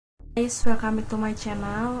Guys, welcome back to my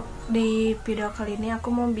channel. Di video kali ini aku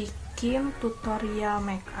mau bikin tutorial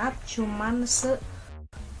makeup cuman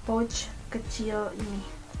pouch kecil ini.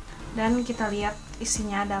 Dan kita lihat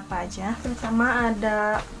isinya ada apa aja. Pertama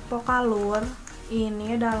ada pokalur.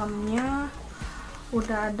 Ini dalamnya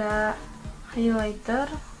udah ada highlighter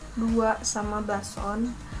 2 sama blush on.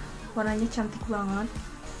 Warnanya cantik banget.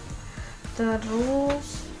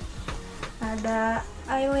 Terus ada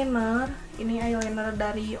eyeliner. Ini eyeliner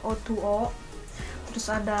dari O2O. Terus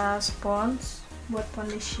ada spons buat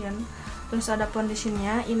foundation. Terus ada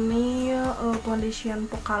foundationnya. Ini foundation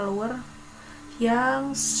pokalur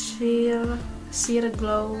yang sheer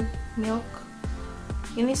glow milk.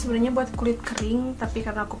 Ini sebenarnya buat kulit kering, tapi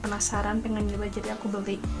karena aku penasaran pengen nyoba jadi aku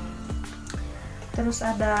beli. Terus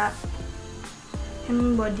ada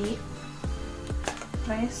hand body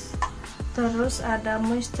press. Terus ada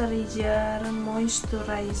moisturizer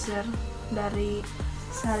dari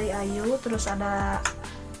Sari Ayu. Terus ada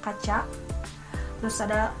kaca. Terus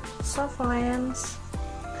ada soft lens.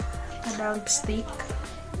 Ada lipstick.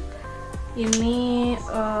 Ini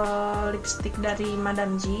lipstick dari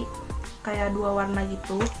Madame G, kayak 2 warna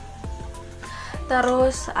gitu.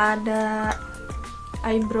 Terus ada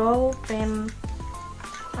eyebrow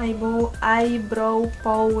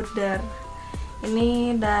powder.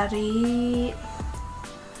 Ini dari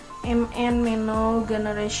Meno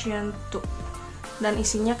Generation 2 dan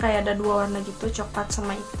isinya kayak ada 2 warna gitu, coklat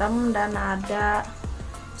sama hitam, dan ada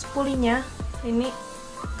spulinya. Ini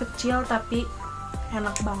kecil tapi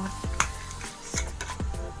enak banget.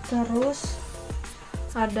 Terus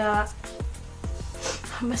ada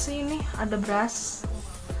apa sih ini? Ada brush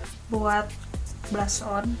buat blush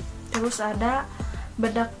on. Terus ada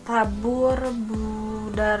bedak tabur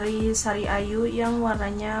dari Sari Ayu yang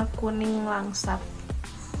warnanya kuning langsat.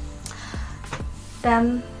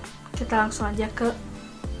 Dan kita langsung aja ke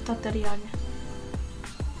tutorialnya.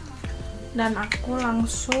 Dan aku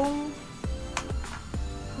langsung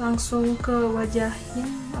ke wajahin,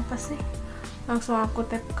 apa sih? Langsung aku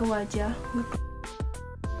tap ke wajah.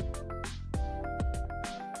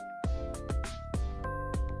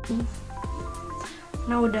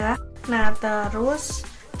 Nah udah. Nah terus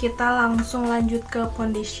kita langsung lanjut ke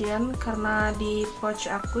foundation, karena di pouch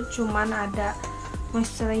aku cuman ada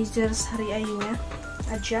moisturizer Sari Ayunya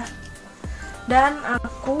aja. Dan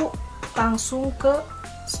aku langsung ke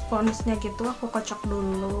sponsnya gitu, aku kocok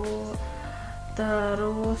dulu.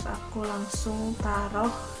 Terus aku langsung taruh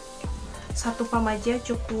 1 pump aja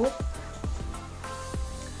cukup.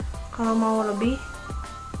 Kalau mau lebih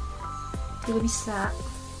juga bisa.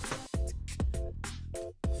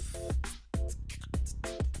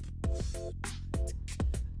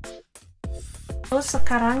 Terus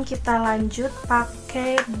sekarang kita lanjut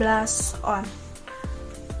pakai blush on.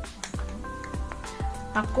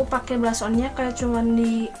 Aku pakai blush onnya kayak cuman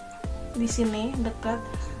di sini deket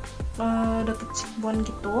cheekbone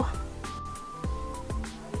gitu.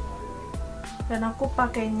 Dan aku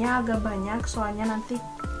pakainya agak banyak soalnya nanti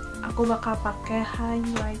aku bakal pakai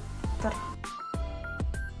highlighter.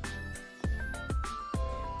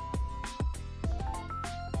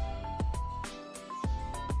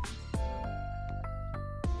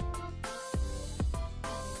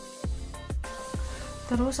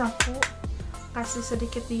 Terus aku kasih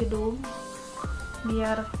sedikit di hidung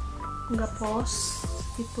biar nggak pos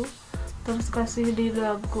gitu. Terus kasih di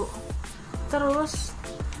dagu. Terus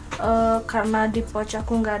karena di pouch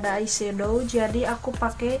aku nggak ada eyeshadow, jadi aku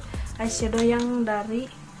pakai eyeshadow yang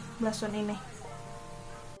dari blush on ini.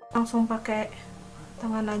 Langsung pakai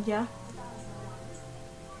tangan aja.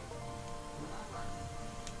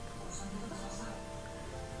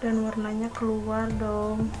 Dan warnanya keluar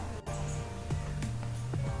dong.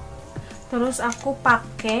 Terus aku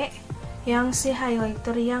pakai yang si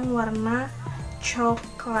highlighter yang warna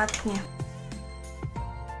coklatnya.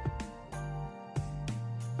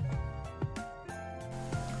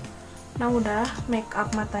 Nah udah, make up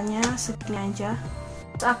matanya segini aja.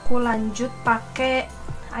 Terus aku lanjut pakai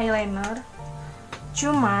eyeliner.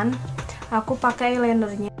 Cuman aku pakai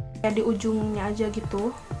eyelinernya kayak di ujungnya aja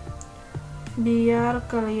gitu, biar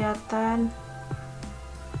kelihatan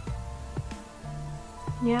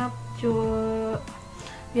ya,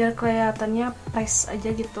 biar kelihatannya press aja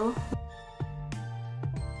gitu.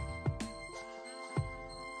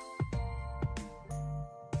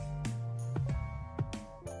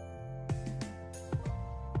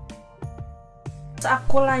 Terus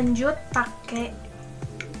aku lanjut pakai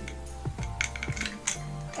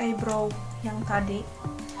eyebrow yang tadi,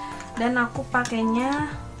 dan aku pakainya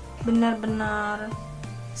benar-benar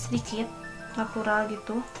sedikit natural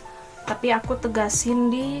gitu, tapi aku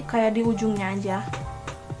tegasin di kayak di ujungnya aja.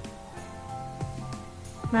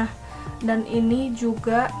 Nah, dan ini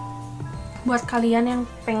juga buat kalian yang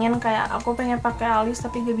pengen kayak aku pengen pakai alis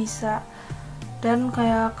tapi gak bisa, dan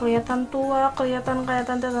kayak kelihatan tua, kelihatan kayak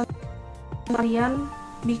tante-tante, kalian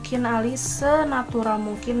bikin alis senatural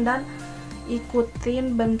mungkin dan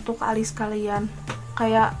ikutin bentuk alis kalian.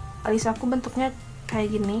 Kayak alis aku bentuknya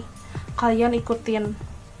kayak gini, kalian ikutin,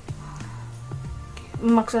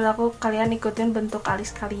 maksud aku kalian ikutin bentuk alis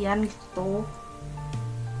kalian gitu.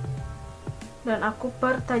 Dan aku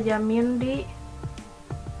pertajamin di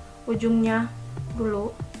ujungnya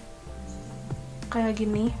dulu kayak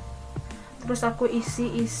gini, terus aku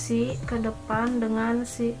isi ke depan dengan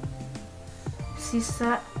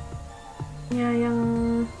sisanya yang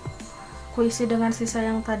aku isi dengan sisa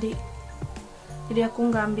yang tadi, jadi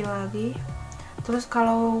aku nggak ambil lagi. Terus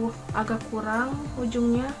kalau agak kurang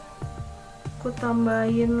ujungnya aku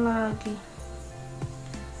tambahin lagi,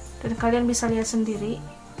 dan kalian bisa lihat sendiri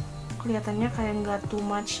kelihatannya kayak nggak too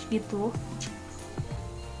much gitu.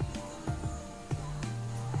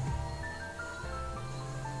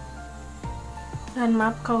 Dan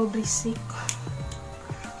maaf kalau berisik,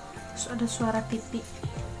 terus ada suara pipi.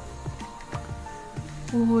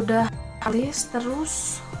 Udah alis,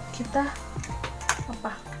 terus kita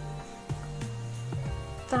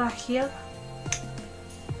terakhir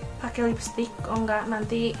pakai lipstick. Oh enggak,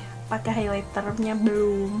 nanti pakai highlighternya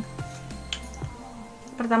belum.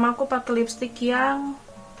 Pertama aku pakai lipstick yang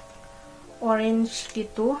orange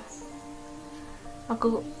gitu,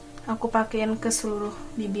 aku pakein ke seluruh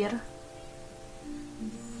bibir.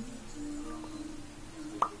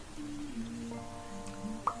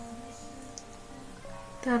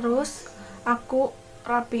 Terus aku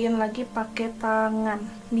rapiin lagi pakai tangan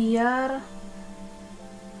biar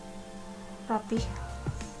rapi.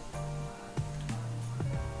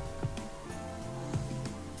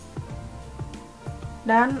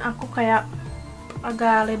 Dan aku kayak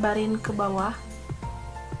agak lebarin ke bawah.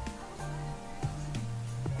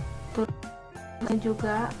 Tuh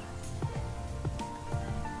juga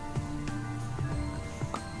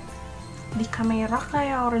di kamera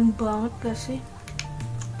kayak orange banget gak sih?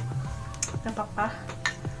 Gak apa-apa.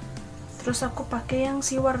 Terus aku pakai yang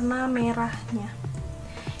si warna merahnya.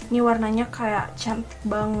 Ini warnanya kayak cantik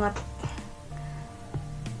banget.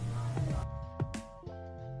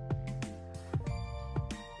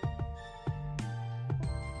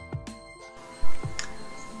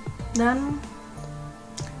 Dan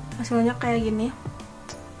hasilnya kayak gini,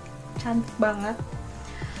 cantik banget.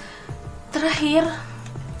 Terakhir,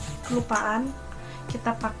 kelupaan,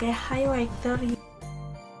 kita pakai highlighter.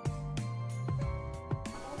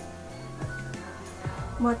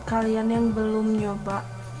 Buat kalian yang belum nyoba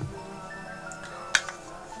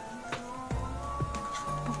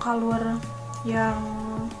color yang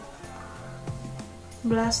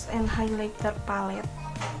blush and highlighter palette,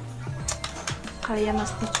 kalian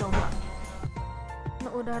mesti coba.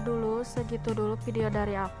 Udah dulu, segitu dulu video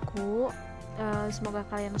dari aku. Semoga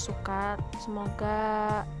kalian suka,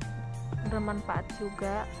 semoga bermanfaat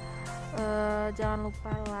juga. Jangan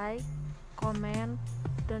lupa like, comment,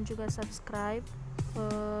 dan juga subscribe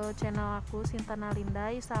channel aku Sinta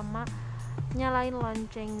Nalinday, sama nyalain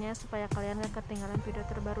loncengnya supaya kalian gak ketinggalan video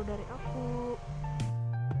terbaru dari aku.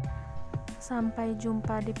 Sampai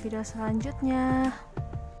jumpa di video selanjutnya.